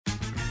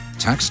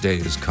Tax day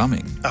is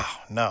coming. Oh,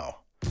 no.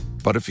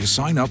 But if you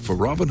sign up for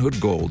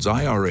Robinhood Gold's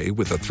IRA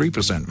with a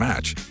 3%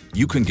 match,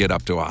 you can get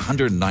up to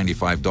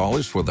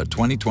 $195 for the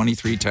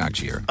 2023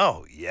 tax year.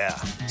 Oh, yeah.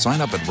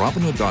 Sign up at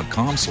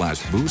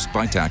Robinhood.com/boost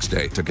by tax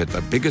day to get the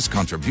biggest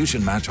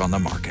contribution match on the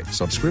market.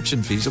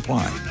 Subscription fees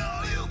apply.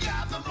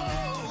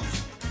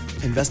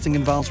 Investing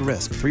involves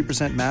risk.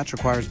 3% match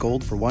requires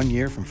gold for 1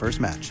 year from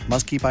first match.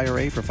 Must keep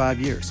IRA for 5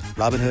 years.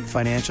 Robinhood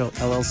Financial,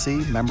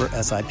 LLC, member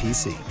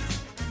SIPC.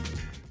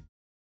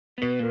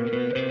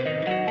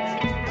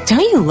 Don't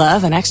you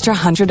love an extra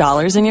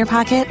 $100 in your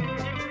pocket?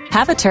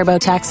 Have a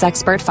TurboTax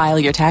expert file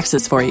your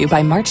taxes for you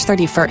by March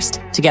 31st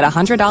to get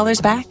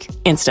 $100 back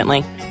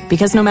instantly.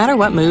 Because no matter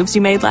what moves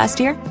you made last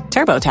year,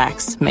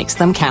 TurboTax makes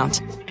them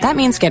count. That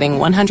means getting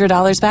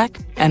 $100 back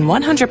and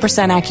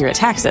 100% accurate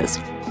taxes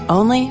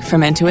only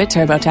from Intuit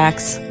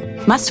TurboTax.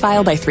 Must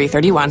file by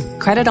 3/31.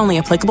 Credit only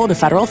applicable to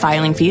federal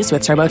filing fees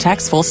with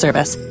TurboTax full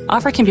service.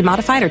 Offer can be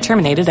modified or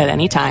terminated at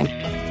any time.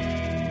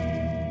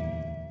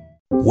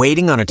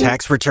 Waiting on a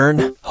tax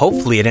return?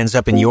 Hopefully it ends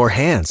up in your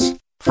hands.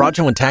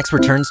 Fraudulent tax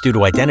returns due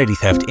to identity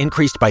theft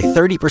increased by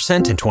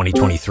 30% in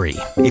 2023.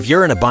 If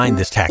you're in a bind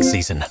this tax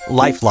season,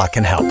 LifeLock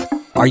can help.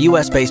 Our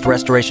U.S.-based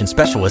restoration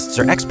specialists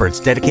are experts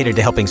dedicated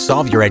to helping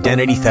solve your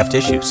identity theft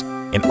issues.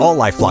 And all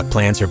LifeLock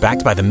plans are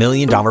backed by the $1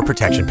 Million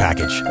Protection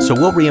Package. So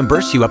we'll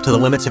reimburse you up to the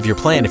limits of your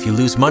plan if you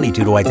lose money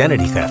due to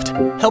identity theft.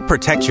 Help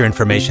protect your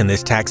information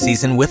this tax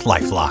season with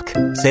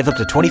LifeLock. Save up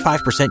to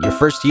 25% your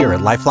first year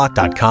at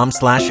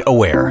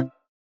LifeLock.com/aware.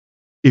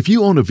 If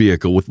you own a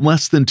vehicle with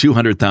less than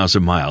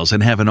 200,000 miles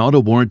and have an auto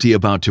warranty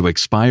about to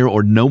expire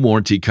or no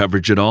warranty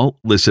coverage at all,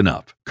 listen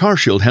up.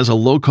 CarShield has a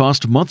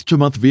low-cost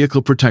month-to-month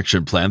vehicle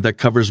protection plan that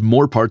covers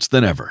more parts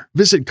than ever.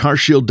 Visit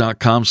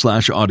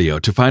carshield.com/audio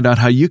to find out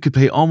how you could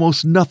pay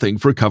almost nothing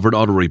for covered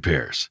auto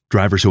repairs.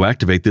 Drivers who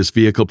activate this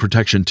vehicle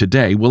protection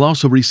today will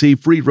also receive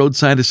free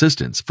roadside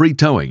assistance, free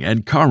towing,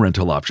 and car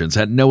rental options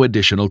at no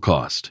additional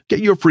cost. Get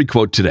your free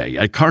quote today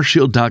at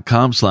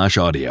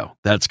carshield.com/audio.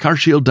 That's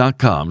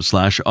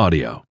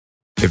carshield.com/audio.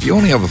 If you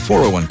only have a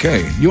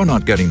 401k, you're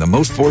not getting the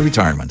most for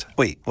retirement.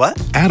 Wait, what?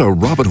 Add a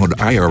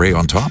Robinhood IRA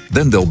on top,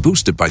 then they'll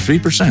boost it by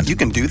 3%. You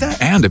can do that?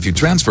 And if you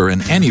transfer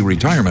in any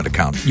retirement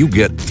account, you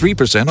get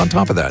 3% on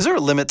top of that. Is there a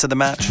limit to the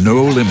match?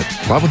 No limit.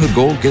 Robinhood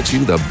Gold gets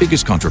you the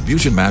biggest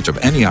contribution match of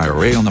any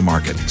IRA on the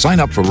market. Sign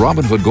up for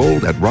Robinhood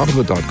Gold at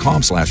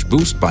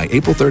Robinhood.com/boost by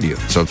April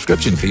 30th.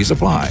 Subscription fees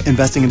apply.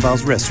 Investing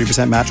involves risk.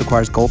 3% match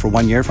requires gold for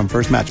 1 year from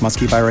first match. Must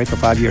keep IRA for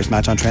 5 years.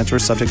 Match on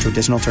transfers subject to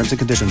additional terms and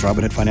conditions.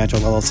 Robinhood Financial,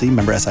 LLC,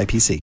 member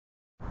SIPC.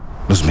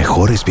 Los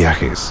mejores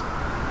viajes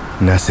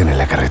nacen en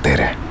la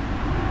carretera,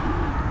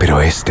 pero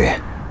este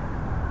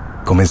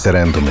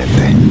comenzará en tu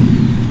mente.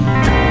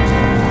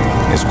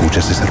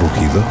 ¿Escuchas ese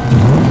rugido?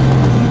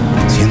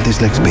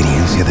 ¿Sientes la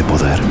experiencia de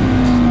poder?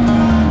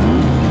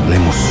 ¿La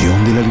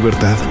emoción de la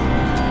libertad?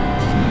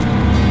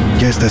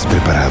 Ya estás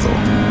preparado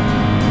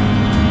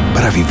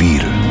para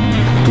vivir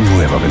tu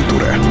nueva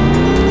aventura.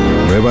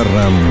 Nueva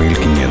Ram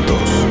 1500,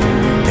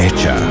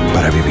 hecha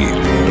para vivir.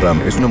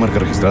 Ram es una marca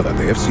registrada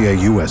de FCA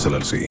US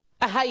LLC.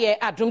 Ahaye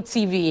Adum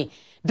TV.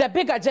 The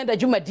big agenda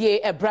Jumadie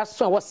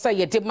Ebraso was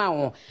say de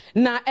mao.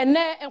 Na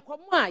ene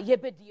enkwama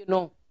yebedi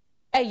no.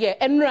 Eye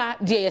enra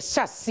de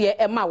hyase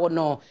e ma wo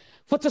no.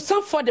 For to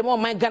some for the more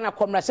my Ghana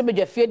komra se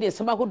bedwa fie de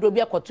nsema hodo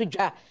bi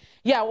akotodwa.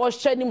 Ya wo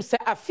hwe nim se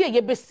afie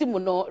yebesi mu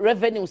no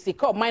revenue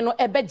sika o man no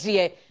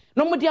ebegye.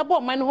 No mo de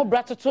abo man no ho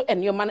bratoto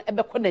enyo no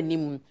ebekọ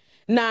nanim.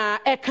 Na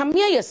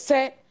ekamia ye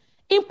se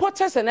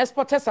Importers and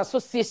Exporters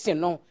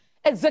Association no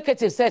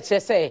executive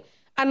say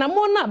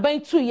anamona ban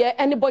 2 year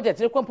any budget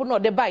rekompo no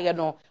de baye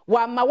no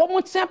wa ma wo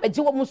mo tia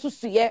agye wo mo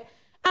susu ye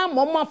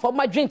ammo ma for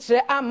ma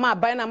dwenkyere amma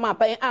ban na ma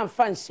ban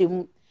amfa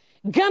nhyem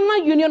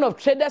Ghana Union of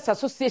Traders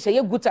Association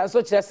ye GUTA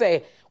so kire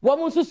say wo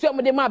mo susu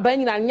mo de ma ban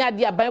nyina nya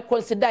de aban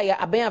consider ya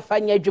aban afa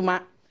nya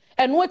adwuma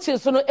eno chi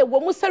so no e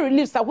wo mo sa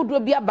reliefs ahodo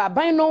bi aba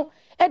ban no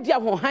e de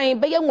ahohan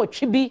be ye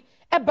nwotwe bi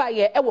e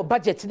baye e wo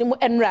budget ni mu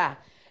enra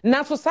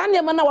na so sa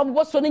ne ma na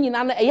wo so no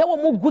nyina na eye wo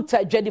mo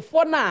GUTA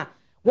dwadifo na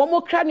wo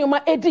mo kra ne ma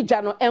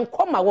edigya no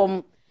enkoma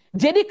wo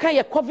dedi kan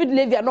ye covid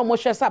levy na mo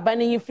hwe sa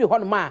aban yin free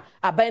hono ma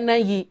aban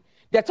nan yi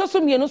de to so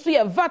mienu so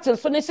ye vat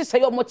so ne hye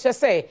ye mo kye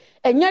se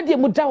enya de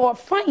mu da ho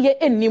fa ye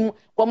enim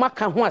wo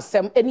maka ho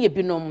asem ene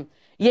ebinom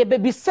ye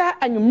bebisa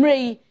anwumre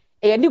yi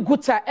ye ni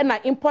GUTA na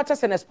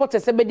importers and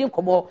exporters e bedi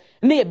nkomo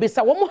ne ye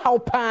bisa wo mo haw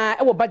pa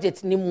e wo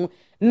budget ni mu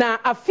na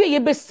afie ye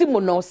besi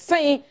mu no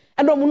sen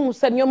eno mu nu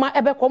se nyoma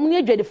ebe kom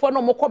ne adwadifo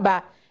no mo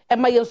koba e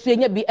ma ye so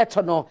enya bi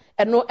eto no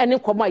eno ene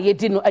nkomo ye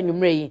di no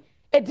anwumre yi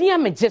edin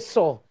amegye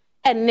so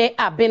ene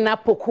abena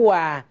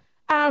pokua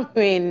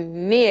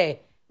ahwen ne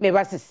me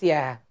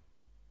basisia.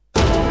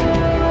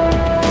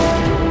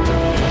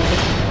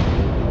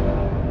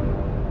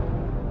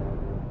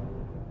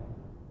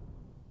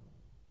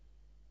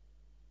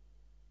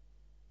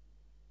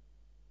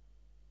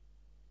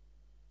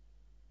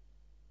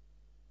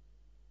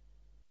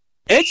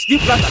 HD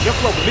Plus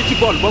abẹ́fọ́ ọ̀gbọ̀n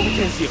bọ́ọ̀lù bọ́ọ̀lù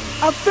kẹ́ńsì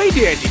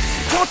afẹ́dẹ̀ ẹ̀dì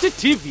Sporty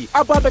TV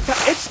ababẹ́ka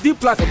HD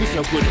Plus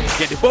abẹ́sẹ̀ gbọ́dọ̀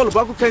yẹ̀dẹ̀ bọ́ọ̀lù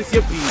bọ́ọ̀lù kẹ́ńsì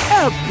bí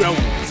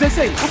ẹ̀ẹ́brẹ̀wò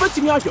sẹ́sẹ́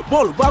wọ́bẹ̀tìmí ayọ̀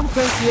bọ́ọ̀lù bọ́ọ̀lù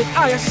kẹ́ńsì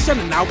ayẹ̀ṣiṣẹ́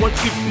nínú àwọn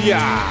TV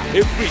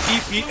every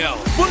EPL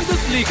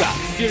Bundesliga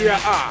Serie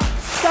A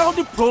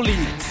Saudi Pro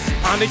League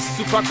Spanish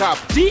Super Cup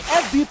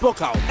DFB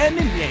Pokal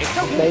ẹni ní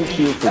ẹ̀ka Thank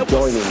you for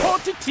joining us.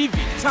 Sporty TV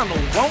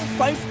channel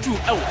 152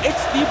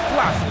 HD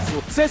Plus so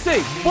sẹ́sẹ́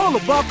bọ́ọ̀lù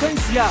bọ́ọ̀lù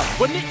kẹ́ńsì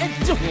wọ́n ní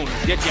ẹ̀jẹ̀ hùn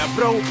yẹ̀dẹ̀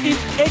àbrẹ̀wò in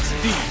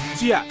HD.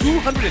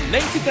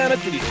 290 Ghana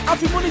cedis.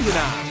 Afi money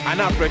yina.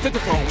 And our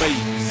telephone way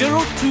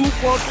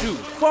 0242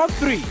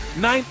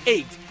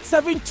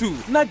 439872.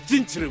 Na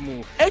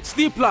jinchiremu.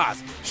 HD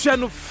Plus.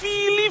 Shano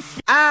feely.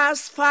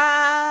 As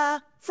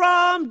far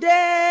from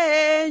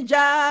dangerous,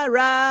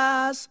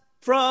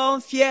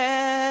 from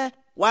fear,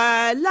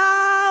 while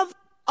love,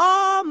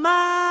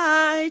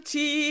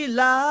 almighty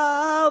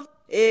love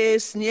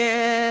is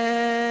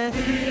near.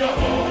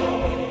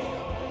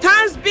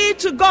 Thanks be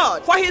to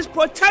God for his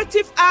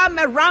protective arm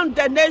around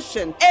the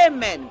nation.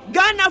 Amen.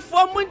 Ghana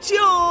for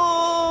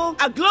Muntio.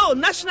 Aglo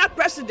National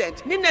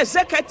President, Nina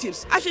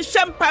Executives,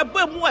 Ashishempa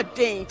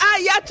Bumuadin,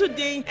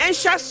 Ayatudin, and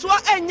Shaswa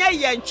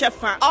Enyayen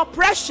Chefa.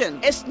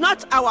 Oppression is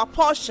not our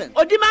portion.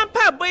 Odiman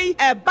Paboy,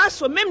 a bus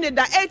for Mimni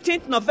the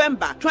 18th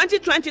November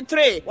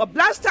 2023, or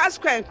Blasters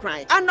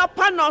Cry, and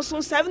upon us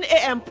on 7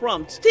 a.m.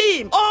 prompt.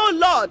 Team, oh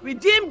Lord,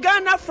 redeem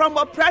Ghana from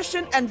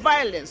oppression and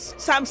violence.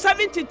 Psalm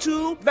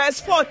 72, verse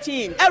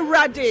 14.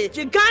 Erade,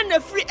 Ghana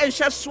free and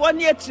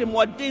Shaswani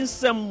Trimodin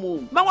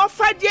Samu.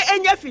 Mawafadi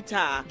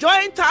Enyafita.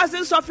 Join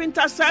thousands of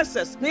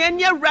intercessors.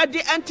 Nanya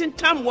ready and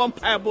Tintam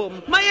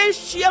Wampabum. Mayan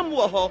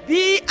Shiamwoho.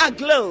 Be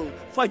aglow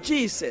for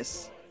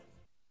Jesus.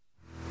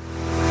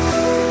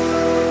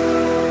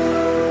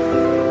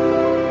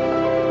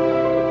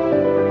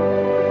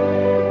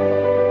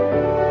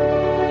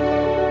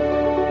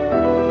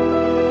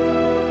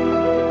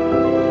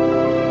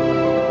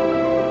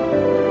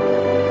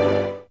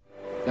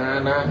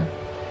 Ghana,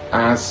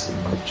 as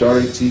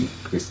majority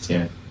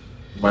Christian,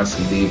 must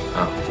live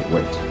up to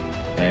it.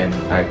 And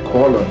I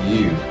call on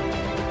you,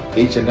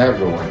 each and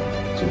everyone,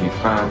 to be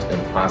part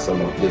and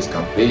parcel of this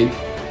campaign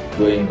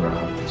going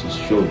around to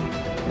show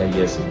that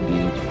yes,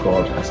 indeed,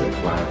 God has a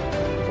plan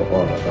for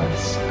all of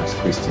us as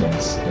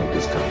Christians in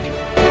this country.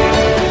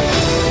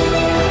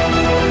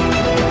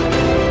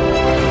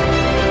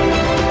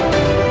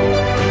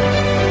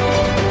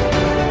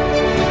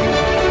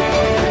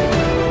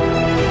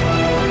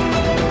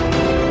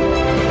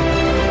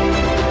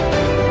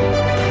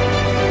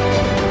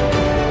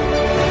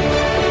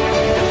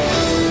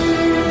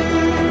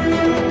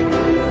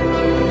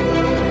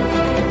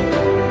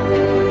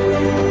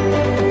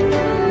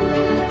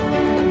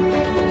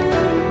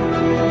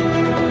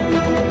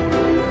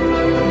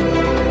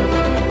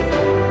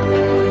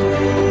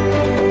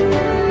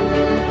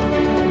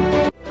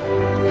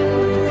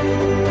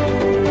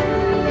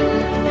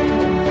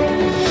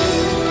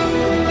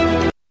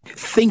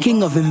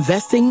 Thinking of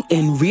investing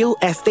in real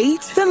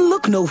estate? Then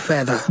look no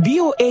further.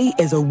 BOA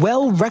is a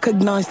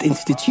well-recognized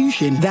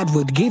institution that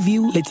would give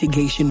you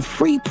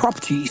litigation-free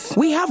properties.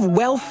 We have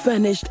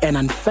well-furnished and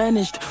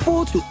unfurnished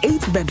 4 to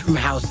 8-bedroom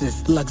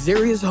houses,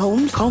 luxurious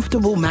homes,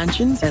 comfortable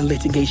mansions, and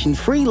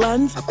litigation-free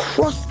lands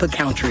across the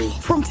country.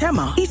 From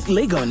Tema, East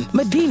Legon,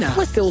 Medina,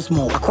 West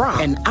Hillsmore, Accra,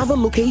 and other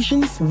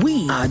locations,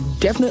 we are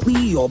definitely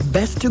your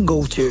best to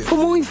go to. For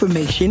more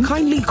information,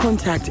 kindly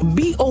contact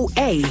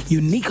BOA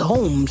Unique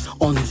Homes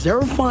on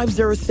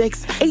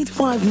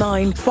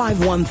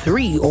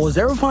 0506-859-513 or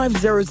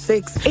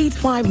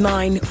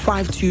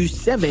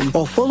 0506-859-527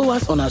 or follow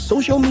us on our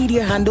social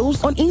media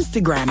handles on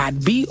Instagram at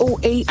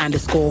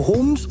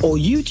BOA_homes or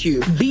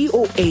YouTube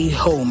BOA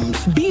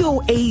Homes.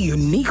 BOA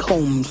Unique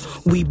Homes.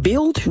 We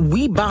build,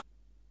 we buy.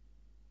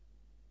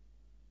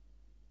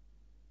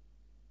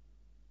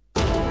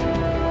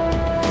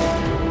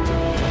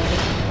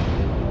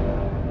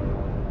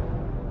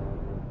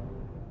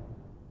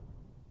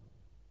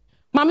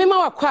 Mamima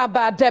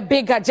wakwaba the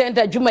big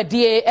agenda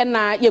jumadie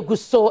ena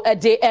yeguso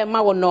de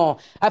ema wono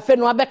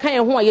afenu abeka ye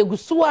ho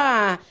yeguso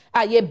a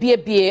ye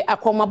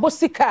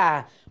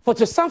akomabosika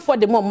photo sanfo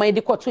de mom man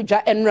de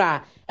kotodwa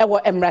enra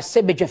ewo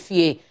emrase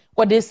bedwafie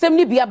wode nsem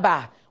ni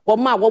biaba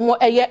woma womo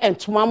eye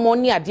entoma mo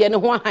ni ade ne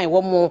ho ahan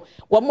womo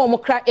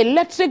kra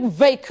electric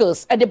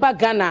vehicles e de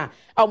bagana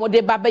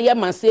awode baba ye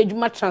manse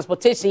adwuma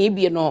transportation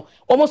yibie no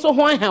womo so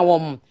ho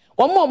ahan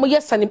womo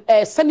ye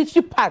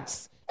sanitary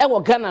pads ewo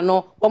Ghana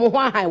no womo ho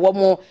ahan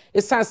womo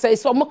esanse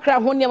so mo kra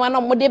ho niam na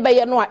mo de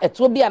beye no a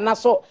eto bi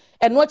anaso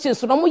eno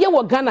chinso no mo ye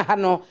wo Ghana ha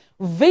no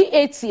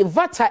VAT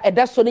vata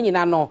edaso ni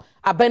nyina no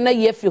abana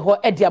ye fi ho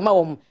edi ama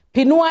wom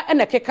pinua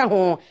ena keka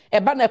ho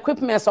eba na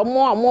equipment so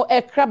mo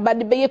ekra ba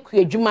de beye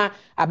kuadwuma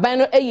aban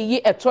no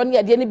eyiyi eto ne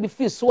ade ne bi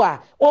fi so a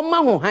wo ma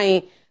ho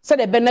han se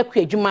de be na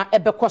kuadwuma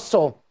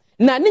ebekoso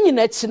na ne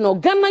nyina chi no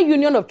Ghana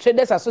Union of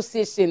Traders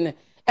Association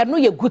eno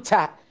ye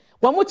GUTA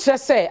wo mo kire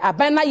se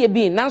aban na ye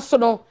bi nanso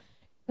no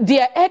de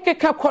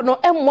ekeka kono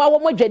emwa wo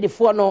mo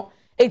dwadefo no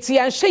eti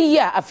anhwe yi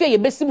a afia ye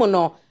besimo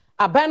no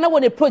aban na wo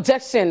ne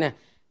projection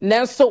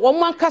nanso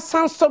wɔn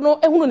ankasa nso no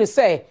ehunu ne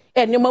sɛ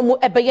nneɛma mu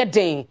ɛbɛyɛ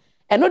den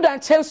ɛno da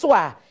nkyɛn so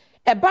a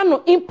ɛba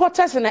no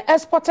importers and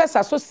exporters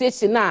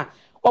association a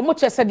wɔn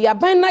kyerɛ sɛ deɛ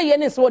aban na yɛ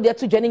ne nso wɔde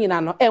ato dwa ne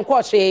nyinaa no ɛnkɔ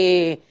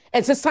hwee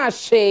ɛnsesa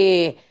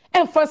hwee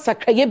ɛmfa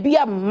nsakrayɛ bi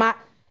ama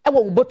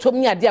ɛwɔ wobɔtɔm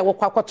ne adeɛ a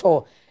wɔkɔ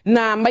akɔtɔ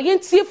na ma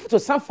yɛntie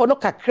fotosanfo no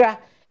kakra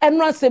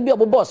ɛno asɛm bi a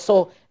ɔbobɔ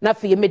so na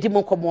afei yɛmɛdi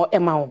mu nkɔmmɔ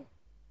ɛma wo.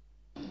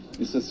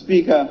 Mr.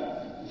 Speaker,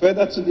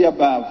 further to the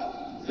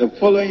above, the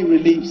following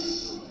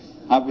reliefs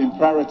have been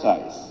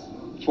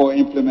prioritized for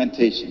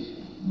implementation.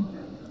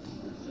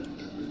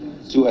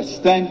 To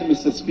extend,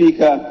 Mr.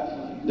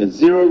 Speaker, the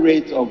zero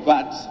rate of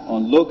VAT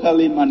on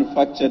locally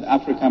manufactured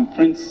African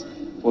prints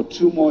for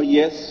 2 more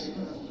years.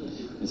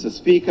 Mr.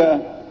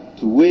 Speaker,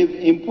 to waive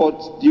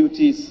import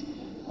duties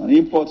on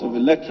import of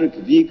electric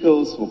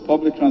vehicles for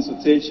public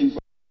transportation.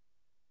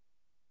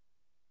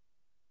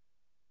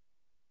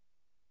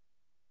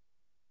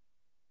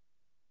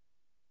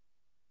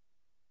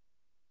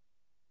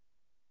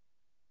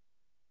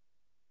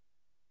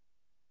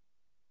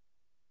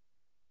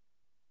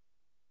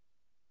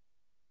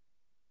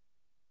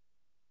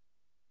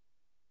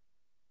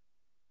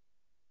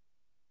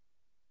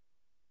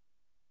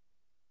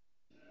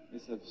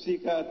 Mr.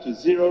 Speaker, to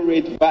zero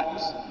rate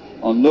VAT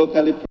on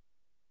locally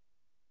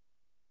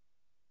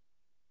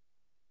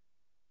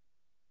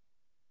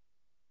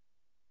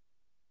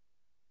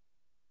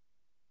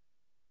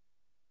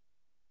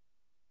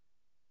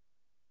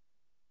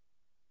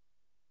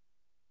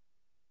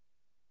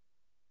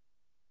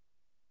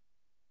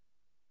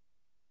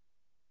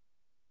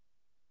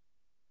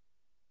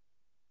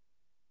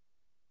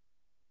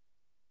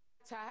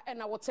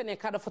ɛna wɔte ne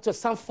ka do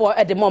fotosanfo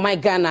ɛde mo my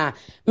Ghana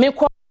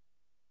mekɔ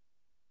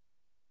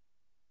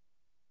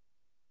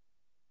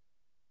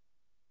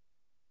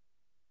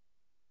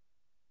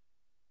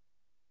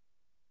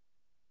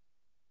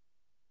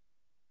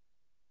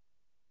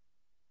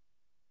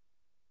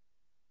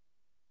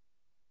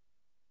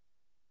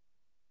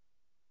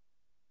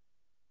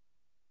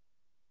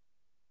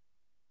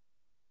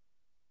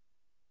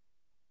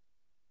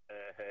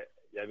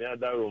yami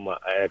adaruma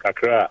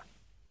kakra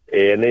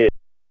ne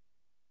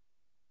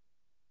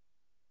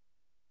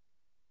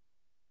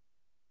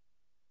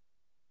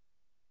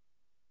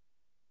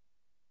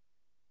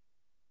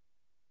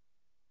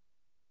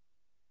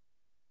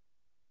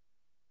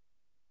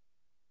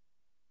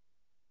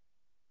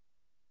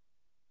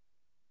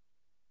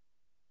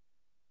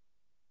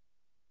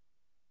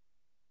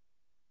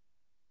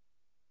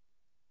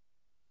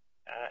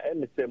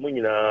se mo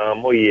nyina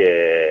mo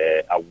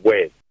ye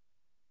aware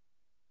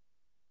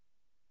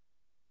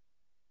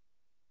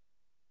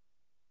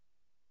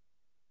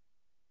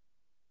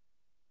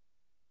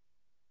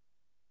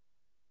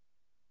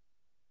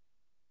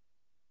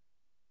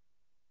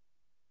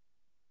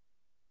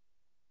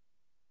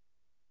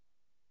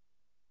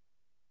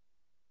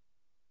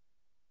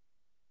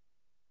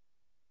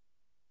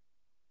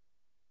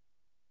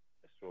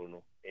so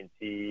no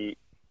enti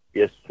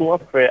yeso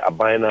afre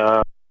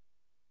abana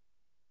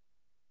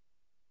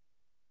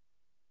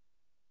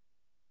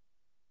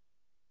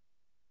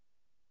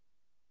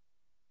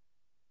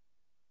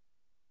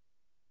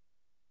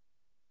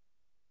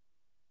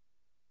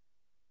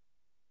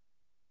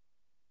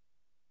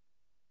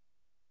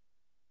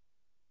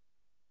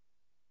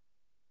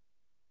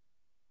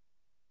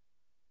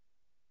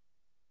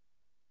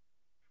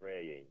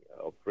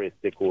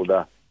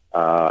stakeholder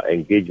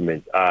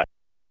engagement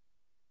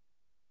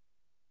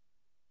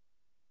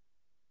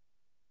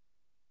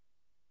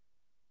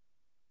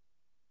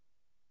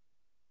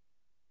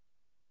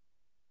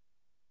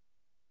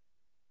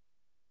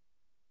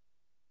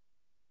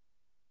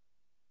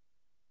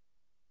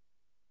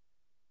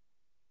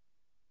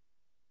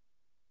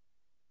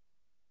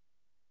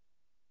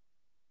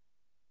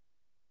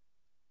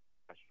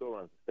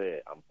assurance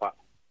say ampa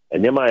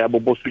enema ya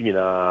bobo su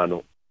nyina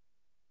no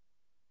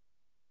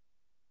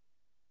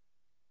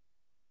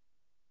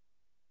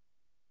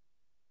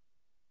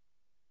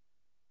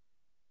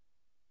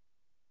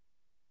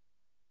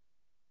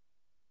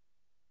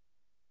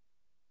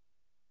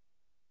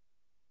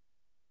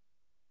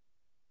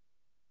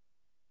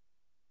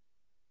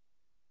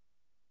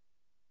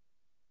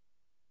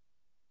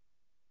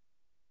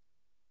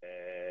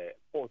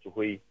port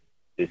hoi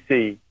they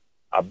say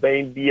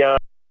aban bia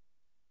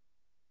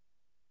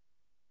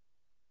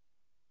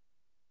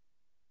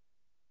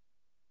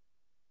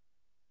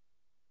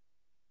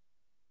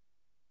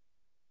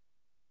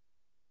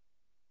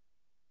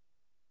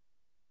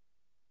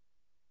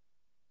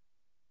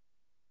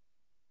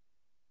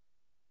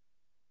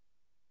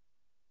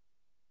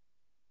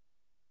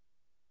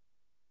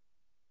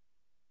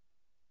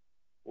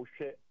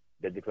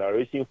the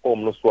declaration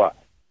form no so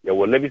ya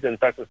were levies and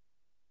taxes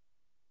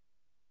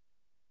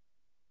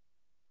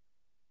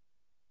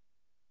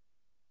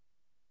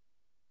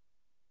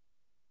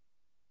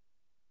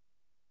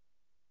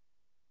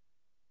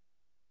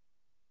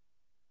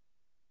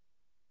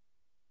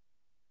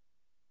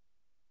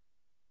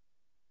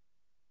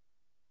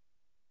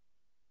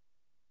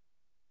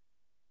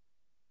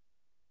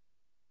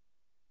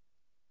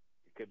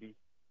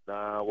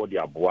na what the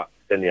aboa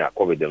senior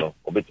COVID no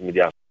obetimi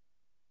dia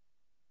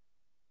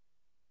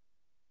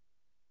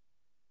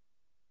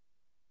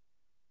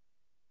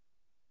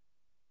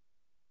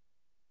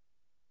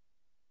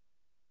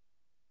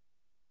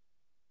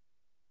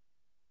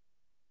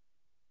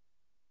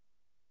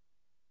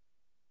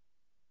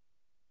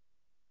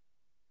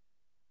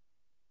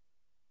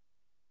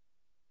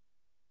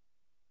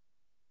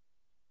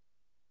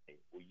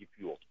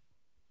oyipio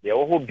the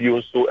wo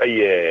bio so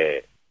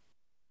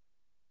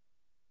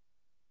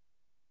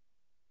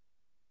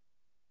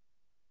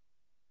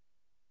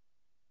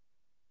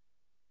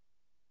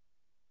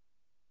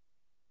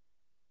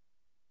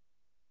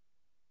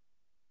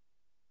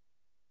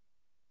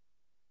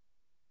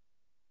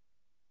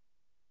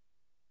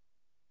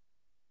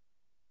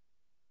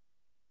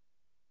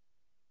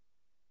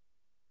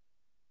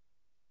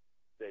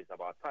it's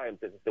about time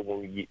to say when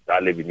we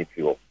start living in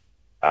fuel.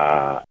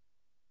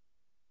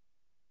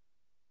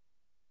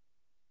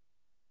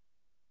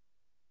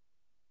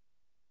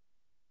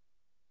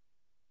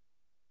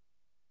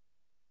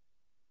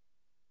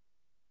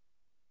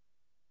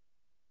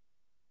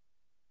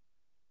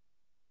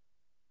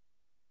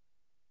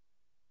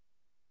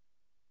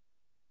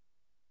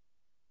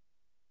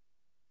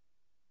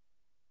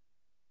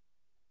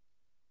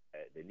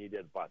 The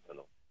needed button.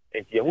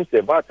 And here who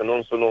say button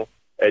also no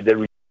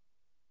the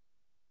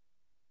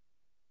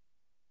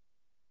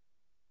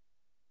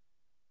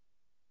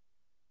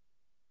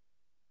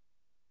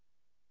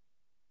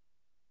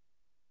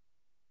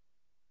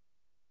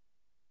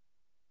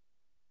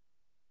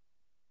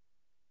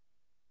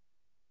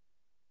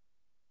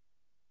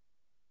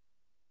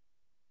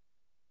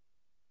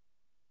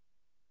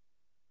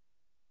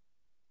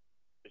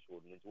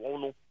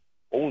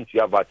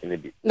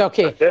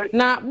okay.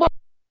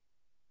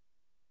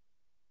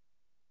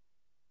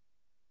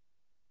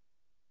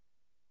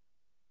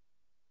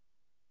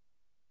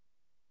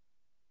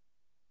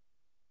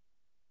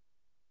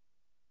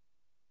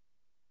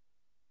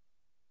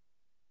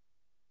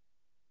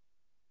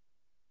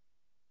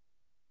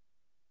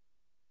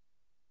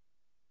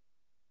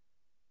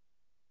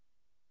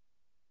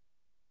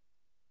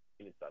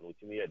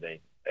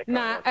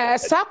 Now, na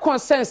sa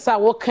consensus a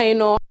wo kan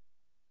no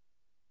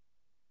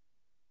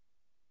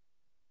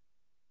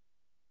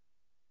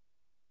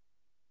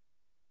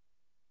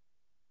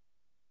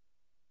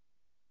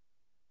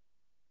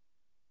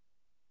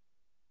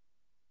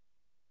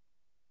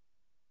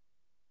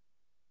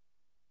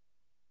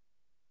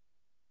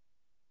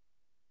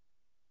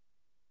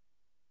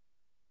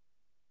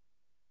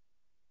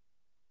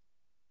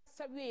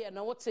sabi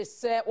na what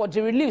say or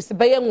the release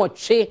be yan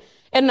wotwe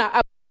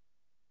na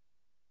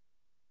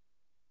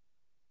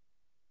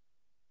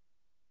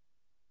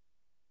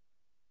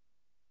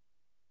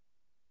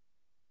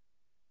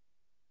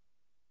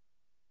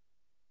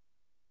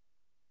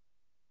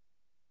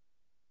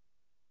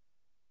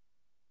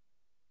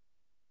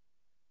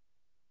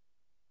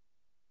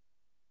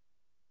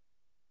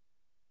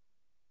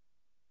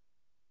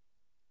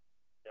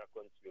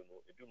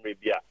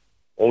maybe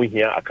on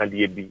here I can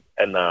be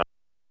and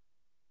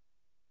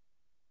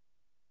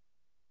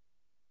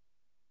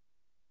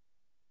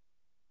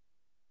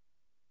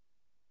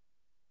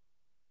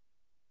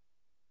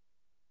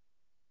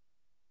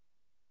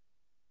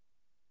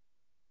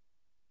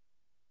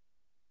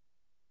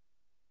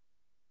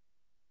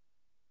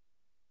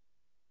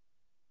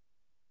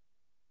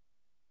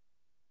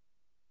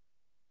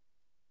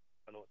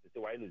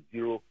why is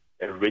zero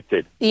and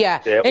rated.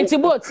 Yeah.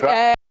 And both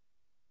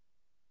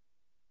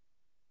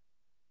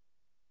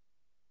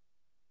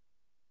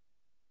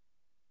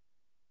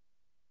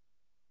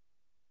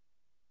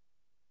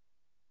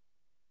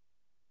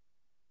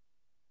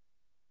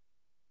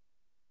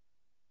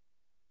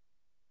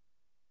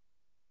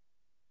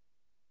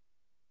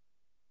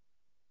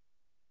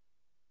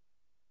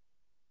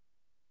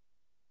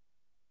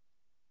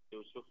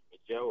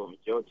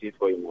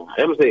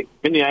I'm saying,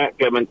 many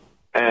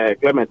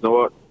Clement,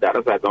 no, that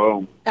is at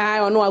home. I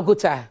don't know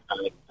GUTA.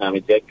 I'm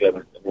a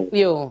Clement.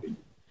 Yo.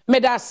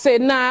 Meda say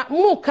na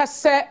mu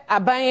kase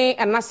aban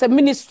anase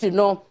ministry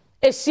no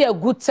esia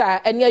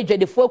GUTA ene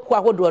adwadefo ku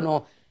ahodo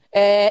no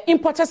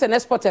importers and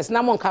exporters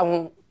na mo nka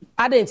ho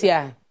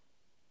adentia.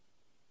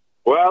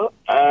 Well,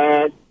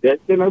 the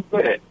thing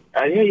say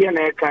I hear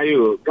na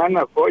kayo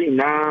Ghana for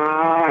ina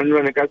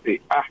anu na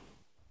kasi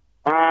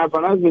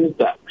finance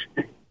minister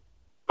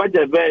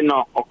budget be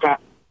no oka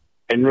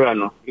enra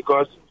no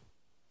because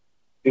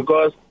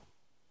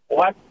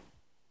what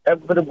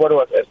everybody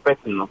was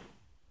expecting no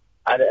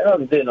at the end of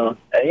the day no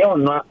you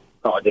not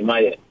the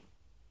money.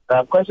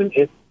 The question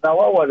is now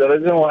what was the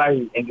reason why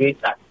he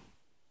engaged us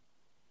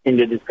in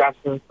the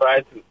discussion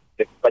prior to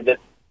the budget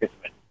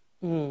assessment?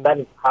 That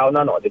is how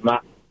none of the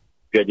mark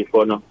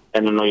before no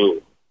and no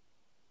you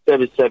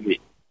service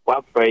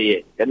what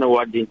prayer and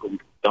what didn't come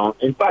down.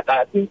 In fact,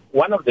 I think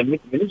one of the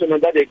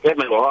ministers that they came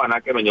and I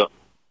came and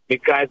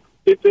because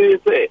people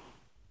say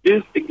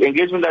this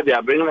engagement that they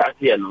are bringing us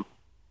here, no,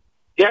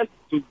 just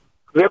to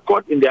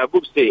record in their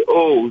books say,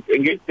 oh,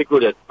 engage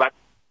stakeholders, but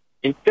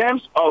in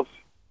terms of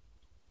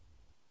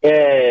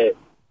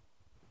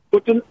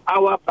putting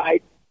our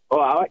bite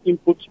or our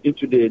input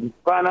into the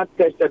final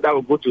test that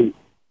will go to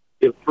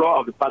the floor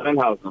of the Parliament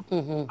House.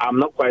 I'm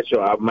not quite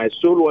sure. My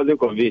soul wasn't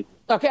convinced.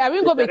 Okay, I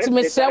will go back to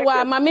Mr.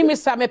 Mami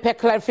Mr. Mepe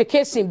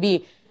clarification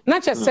be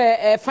not just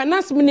say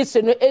finance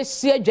minister no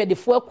esia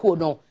dwadefo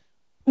akuo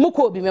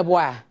muko bi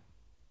meboa.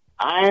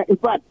 In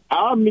fact,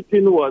 our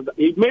meeting was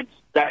it made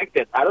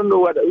directors. I don't know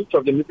which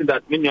of the meetings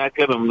that many are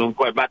claiming,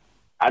 but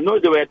I know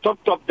there were top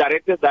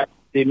directors that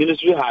the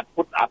ministry had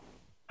put up.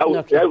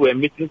 They were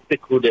meeting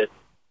stakeholders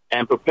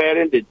and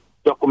preparing the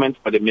documents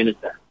for the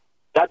minister.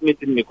 That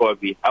meeting may call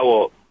be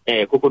our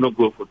Coconut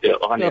Grove Hotel.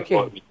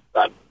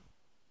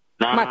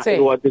 Now,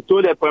 it was the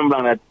told point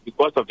that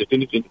because of the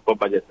 2024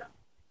 budget,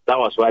 that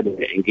was why they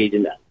were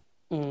engaging that.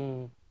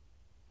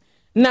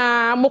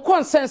 Na mo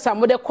consensus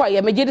mo de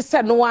kwaye me gidi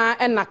se no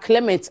a na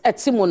Clement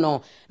atimu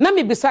no na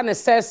me bisa ne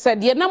se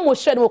de na mo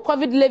hwe no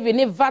covid levy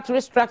ne VAT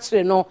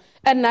restructuring no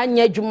na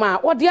anya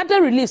adwuma o de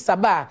other release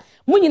aba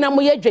mo nyina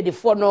mo ye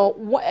dwadefo no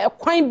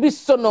kwan bi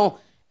so no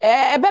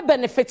ebe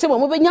benefit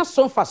mo benya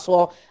so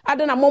mfaso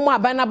ade na mo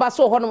aban na ba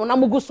so ho no na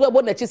mo gusu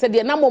ebo na chi se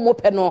de na mo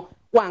pe no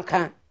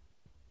wanka.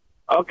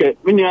 Okay,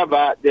 mini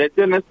aba the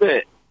ten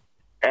say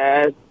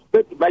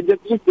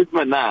budgeting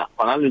statement now,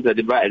 on the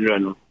debate,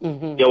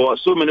 there were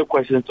so many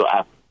questions to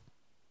ask.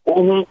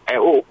 The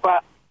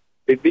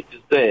bit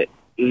is the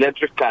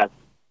electric cars,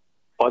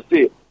 or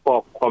say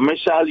for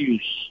commercial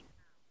use.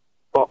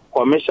 For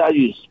commercial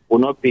use, will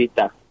not pay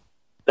tax.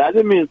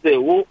 Doesn't mean say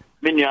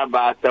many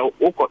about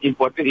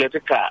importing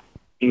electric car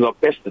in your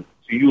person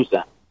to use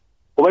that.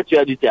 What you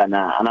are doing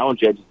now, and I want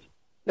you to do.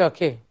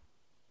 Okay.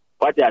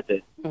 What you are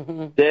saying?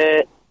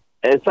 The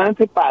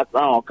sanitary parts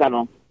now,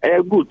 canon.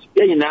 Good.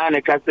 Yeah,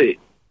 I can say.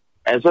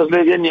 As well as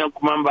any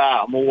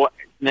Kumamba, more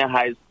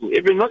high school.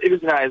 Even not even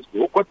high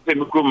school. What the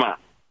Mikruma?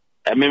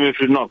 And maybe if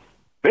not,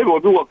 maybe we'll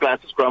do what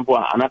classes scramble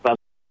and after.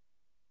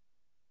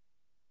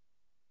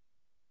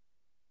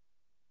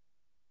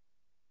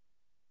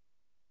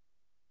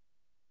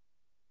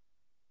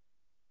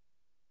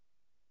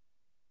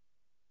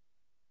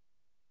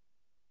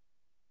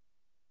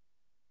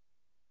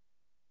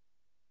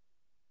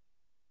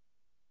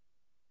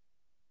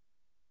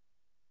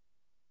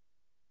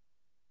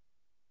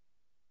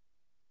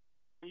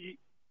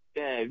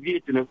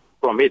 VAT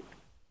from it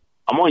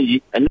among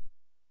you and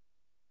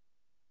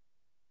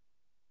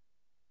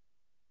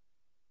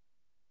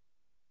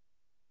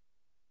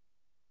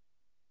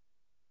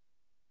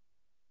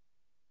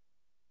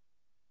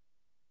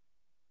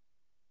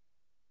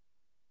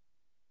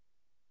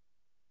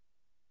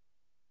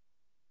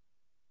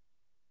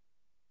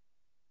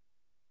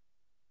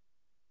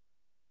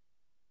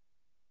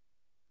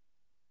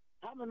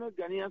how many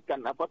Ghanaians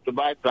can afford to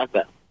buy a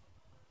tractor?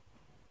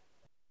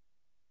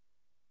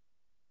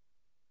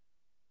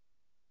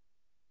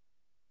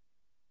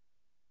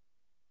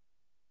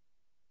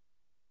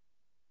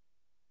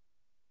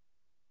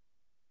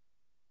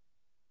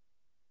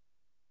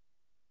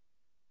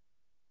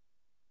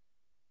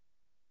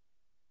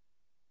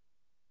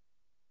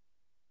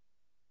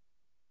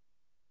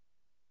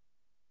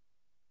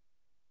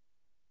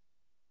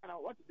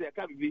 What is the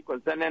can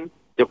concerning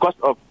the cost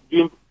of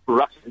doing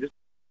production?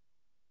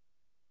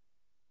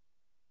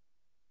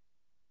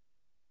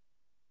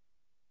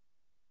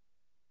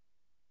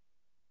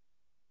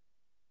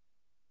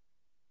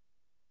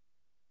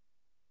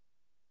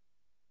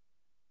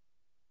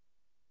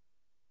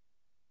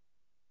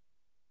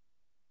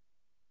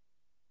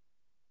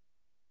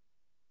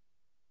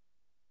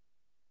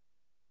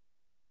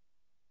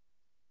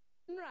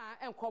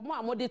 And come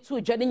on, mode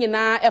two journey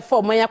na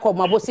for Maya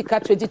Komabosika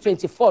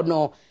 2024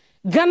 no.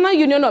 Ghana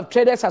Union of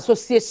Traders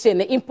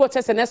Association,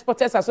 Importers and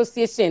Exporters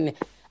Association,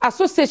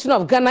 Association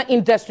of Ghana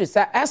Industries.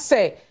 I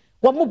say,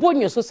 what mo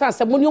bonyo so san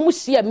se mo ni mo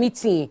share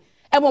meeting.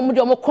 E mo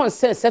de mo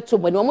consent settle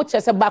mo ni mo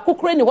chese ba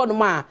kokore ni hono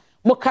ma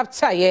mo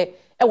capture ye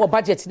e wo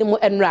budget ni mo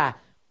enra.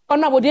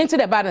 Ona bo de into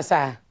the banner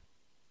sir.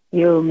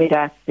 You made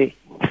us say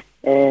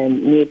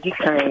me di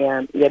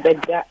kan ye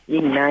beda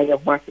yina ye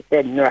ho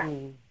ase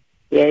nra.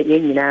 Ye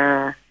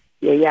nyina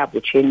ye ya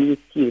abotwe ni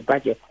ti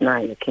budget na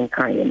ye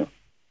kenkan ye no.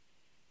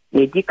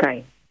 Ye di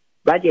kan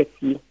budget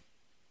ye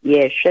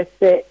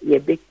hwese ye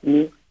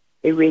betini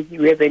a raise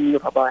revenue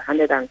of about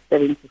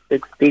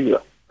 176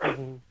 billion.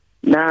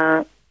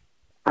 Na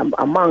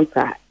amount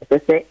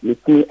say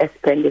it me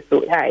expend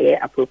so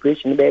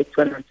appropriation be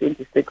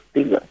 226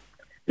 billion.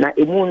 Na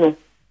emuno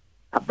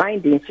a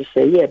binding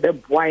hwehye be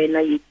boa na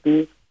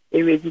yiti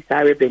a raise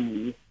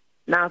revenue.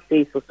 Na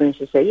say so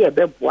hwehye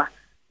be boa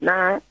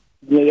na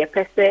ye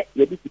pese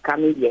ye di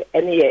kame ye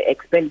any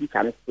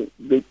expenditure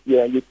ye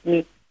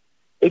yiti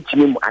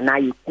ejimi ana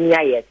yiti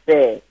aye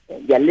say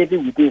ye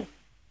living within.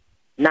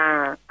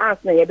 Na as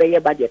na ye be ye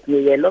budget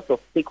me a lot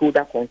of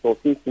stakeholder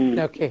consultation.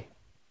 Okay.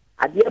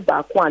 Adia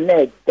ba kwa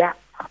na da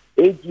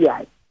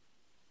AGI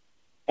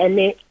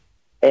any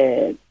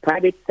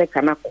private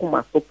sector na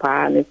kuma so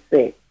pa ne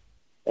say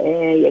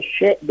you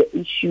share the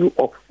issue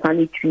of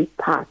sanitary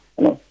parts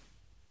no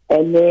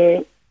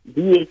any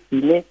VAT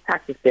ne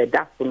taxes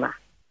that so na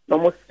no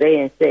mo say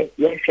and say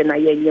ye hwe na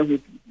ye nya hu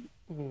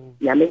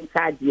Yame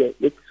Sadie,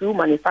 the two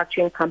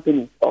manufacturing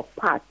companies of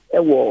parts,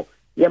 Ewo,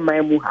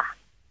 Yamamuha,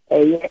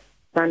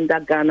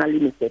 Standard Ghana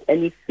Limited,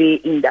 any Fay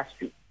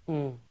Industry.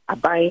 I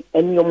buy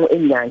any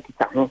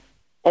Yankita,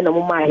 and a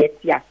moment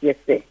yes,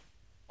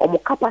 or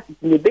capacity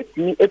in the best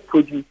me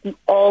producing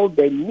all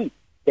the needs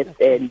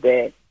and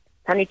the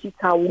sanitary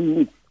towel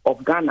needs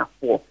of Ghana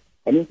for,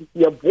 and it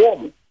is a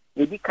warm,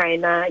 maybe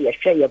kinda, you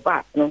share your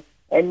bath, no,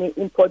 any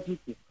import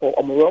duties for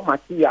raw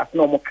materials,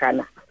 no more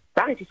kana.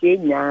 Sanitary,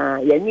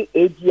 any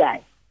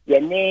AGI,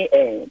 any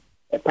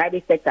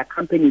private sector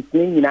companies,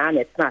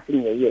 it's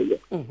nothing a year,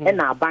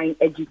 and are buying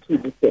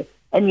education,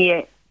 and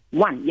yeah,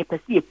 one, you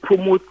perceive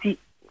promoting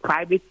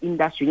private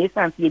industry, yes,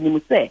 and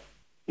see say,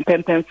 you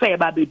can say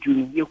about the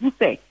junior, you who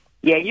say,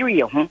 yeah,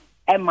 you're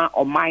Emma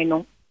or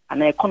minor,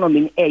 and the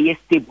economy is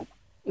stable.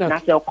 Now,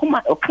 the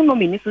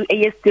economy is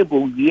a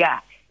stable, yeah,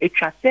 it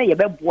shall say, you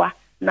better,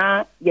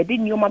 now, you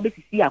didn't know my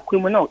business, a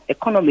criminal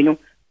economy, now,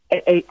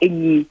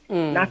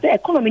 the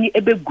economy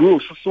a bit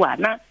grows, so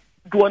now,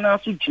 do an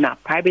answer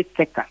private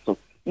sector, so.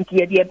 Into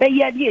the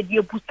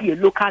idea boost the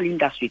local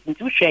industry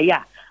into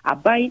share a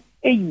buy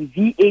a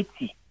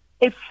VAT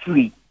a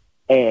free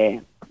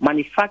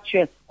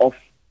manufacturers of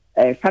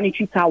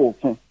sanitary towels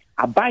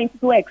a buying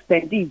to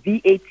extend the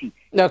VAT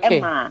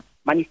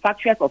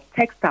manufacturers of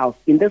textiles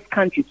in this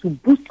country to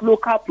boost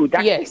local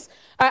production. Yes,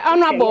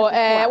 Honorable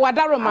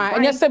Wadaroma,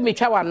 and yes, me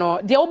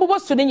chawano, the obo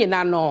student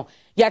no.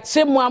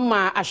 Yatse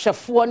muama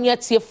ashafo ne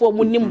atiefo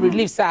munim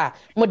reliefs a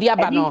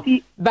modiaba no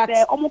but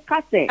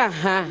omukase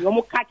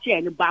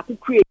omukache ne ba ku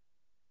create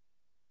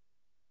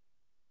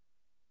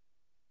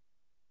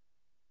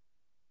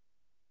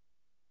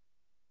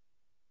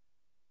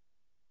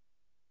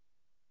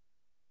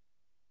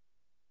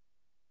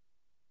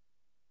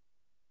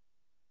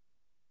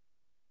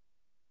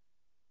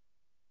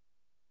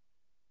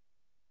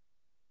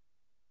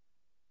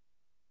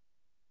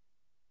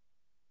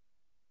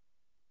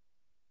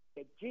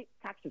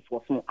taxes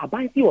was no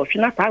abansi o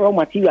hwena sa raw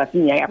materials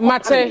nya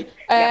mate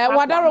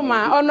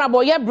Wadaroma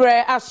honorable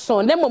yebre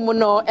aso ne momo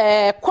no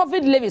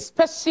covid levy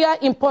special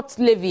import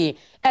levy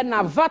and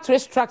na VAT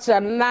restructure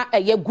na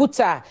ye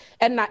GUTA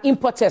and na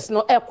importers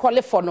no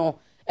qualify no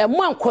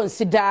mo an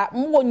consider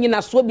mo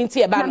nyina so bi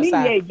nti e ba no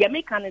sa ye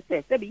me kan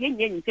say be ye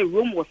nya say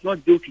Rome was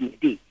not built in a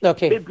day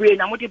bebre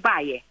na mo de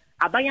baye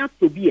aban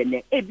to bi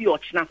ene e bi o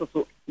hwena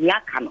so ni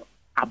aka no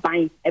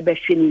aban e be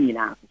hwe ni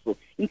nyina so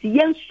nti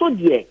yen so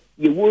de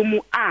ye wo mu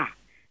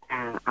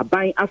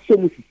aban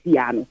asomu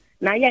sisia no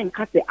na ye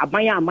nka se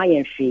aban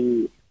amayen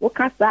hwe wo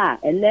kasa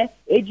ene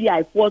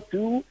AGI for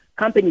two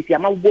companies ya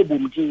ma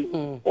bobomji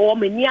o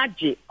mani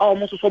age o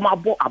mo so ma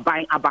bo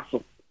aban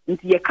abaso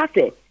nti ye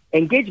kasa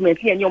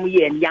engagement ye nyom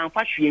ye ya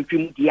mfa hwe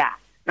ntwem dia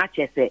na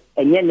chese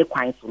enye ne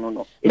kwan so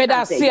no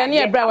meda se ne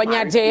ebra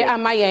wanyaje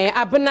amayen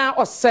abena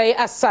osei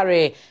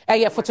asare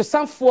eye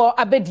fotosanfo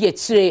abedi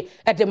akire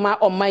edema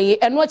omayi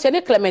eno ache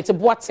ne Clement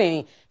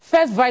Boateng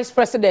first vice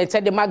president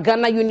edema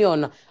Ghana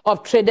Union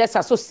of Traders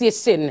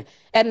Association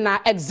and na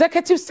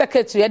executive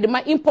secretary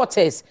edema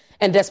Importers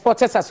and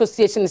Exporters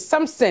Association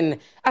Samson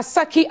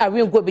Asaki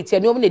Aringo biti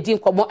ene omne din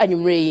komo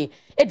anwumre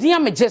edin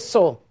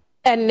amejeso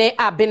ene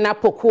abena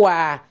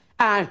pokoa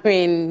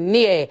ahwen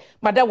nie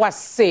mada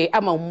wase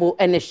amammo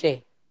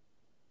eneshe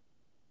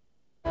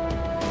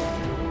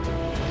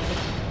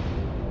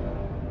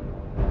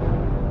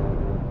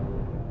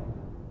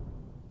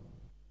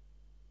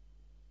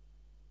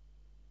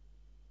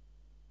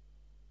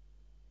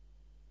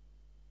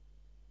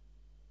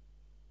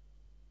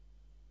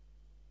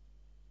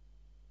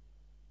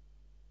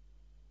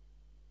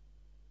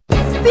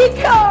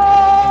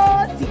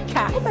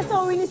Sika. Ope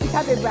so wini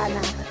sika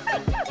bebrana.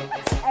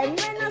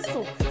 Emena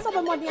so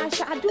be mo dia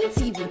sha adun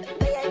TV.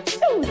 Na ye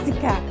chu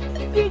sika.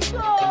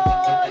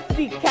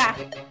 Sika.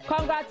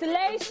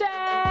 Congratulations.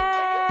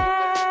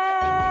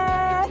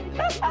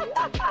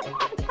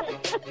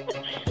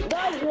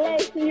 God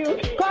bless you.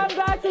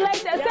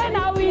 Congratulations. Say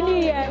now we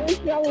need.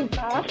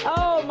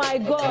 Oh my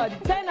God.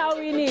 Say now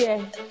we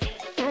need.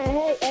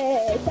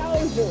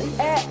 1,000.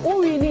 Who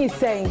we need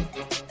saying?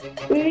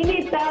 We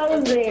need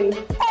 1,000.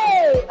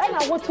 Hey, and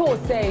I what to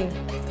say?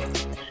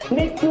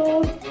 Me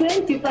too.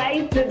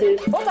 25 to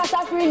this. What got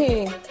that free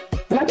here?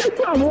 But that's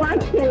what I'm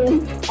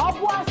watching.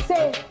 Of what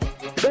say?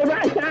 The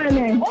right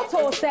time. What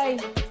to say?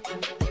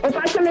 If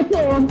I can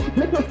tell,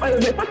 let's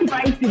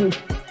 45 to this.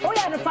 Oh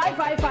yeah, the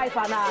 555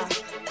 for now.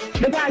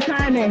 The right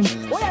timing.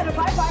 Oh yeah, the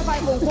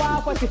 555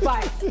 for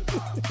 45.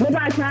 The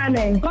right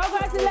timing.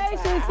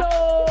 Congratulations,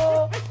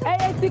 so.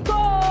 Hey, Sika.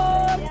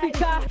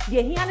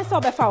 Yeah, he only saw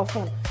the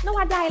phone. No,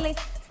 I dialing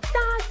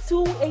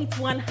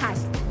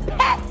 *281#.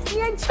 Pet,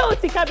 you and chose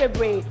Sika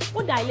bebre.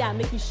 What dial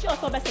make you sure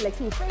so best select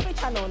your favorite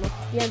channel. No,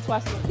 you and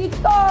twas.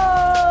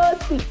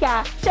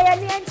 Sika. Share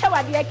me and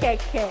Chawa dear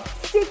keke.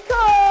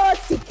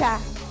 Sika.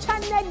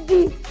 Channel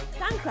D.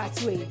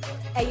 Sankratway.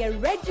 A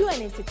radio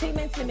and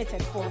entertainment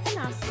limited for and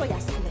our soya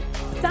snake.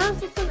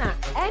 Sansuna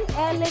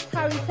NLA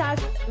Caritas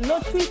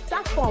Lottery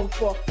platform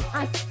for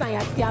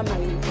Asaya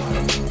Marine.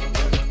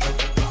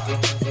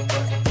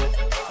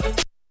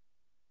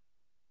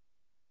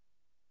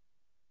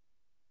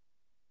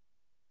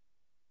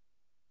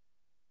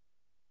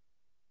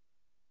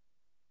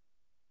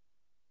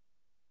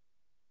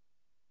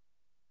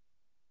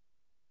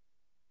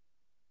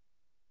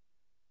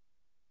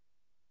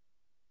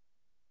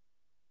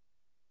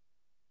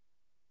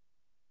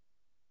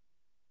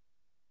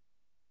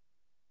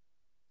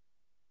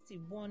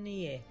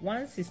 Bonnie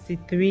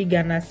 163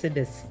 Ghana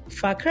cedis.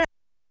 Fakra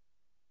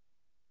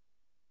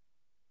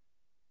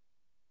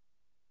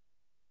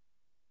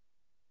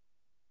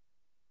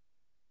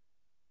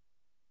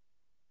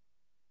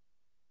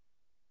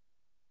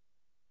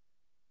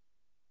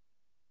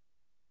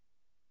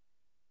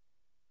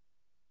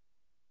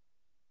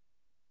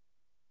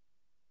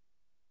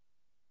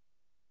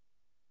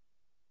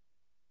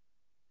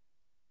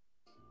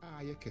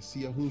ayɛ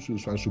kɛseɛ ho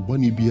nsunsuanso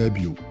bɔne biara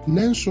bio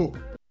nanso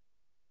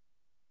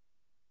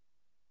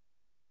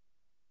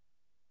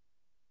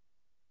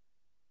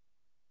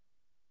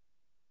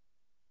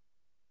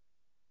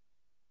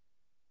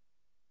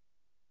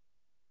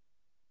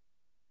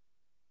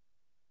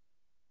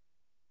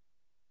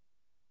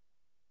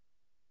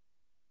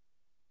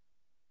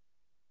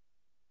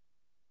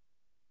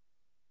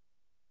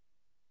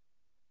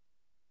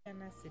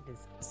Ghana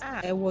cedis.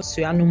 Ewo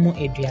suanu mu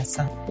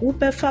eduasa.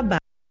 Ubefa ba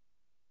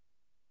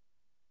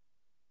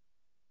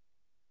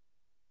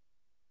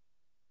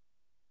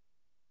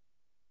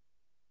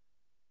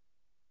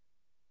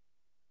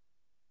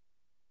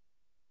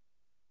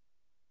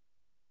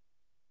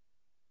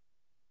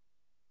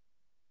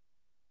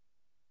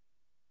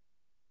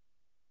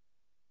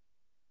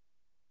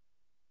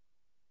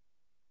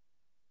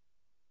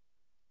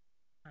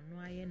anu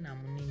aye na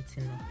mu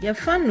ntino. Ye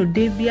fa no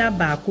de bia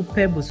ba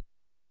akopɛ bu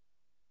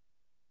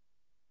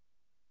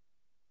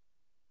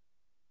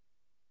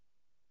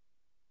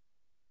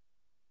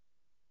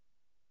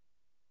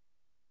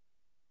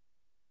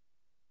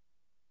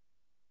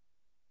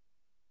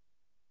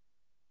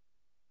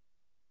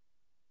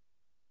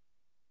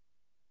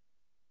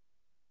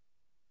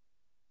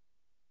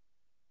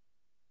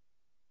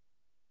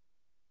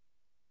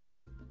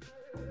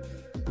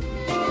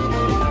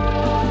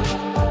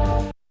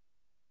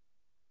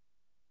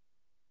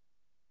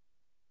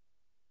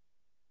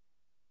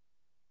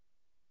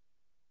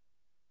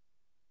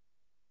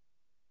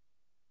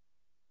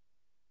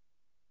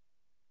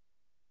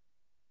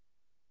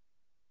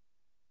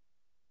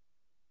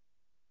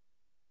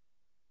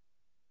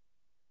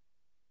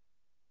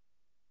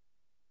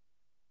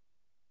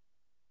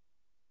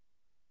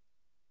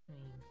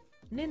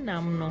ne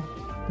nam no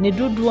ne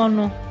dodoɔ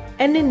no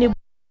ene ne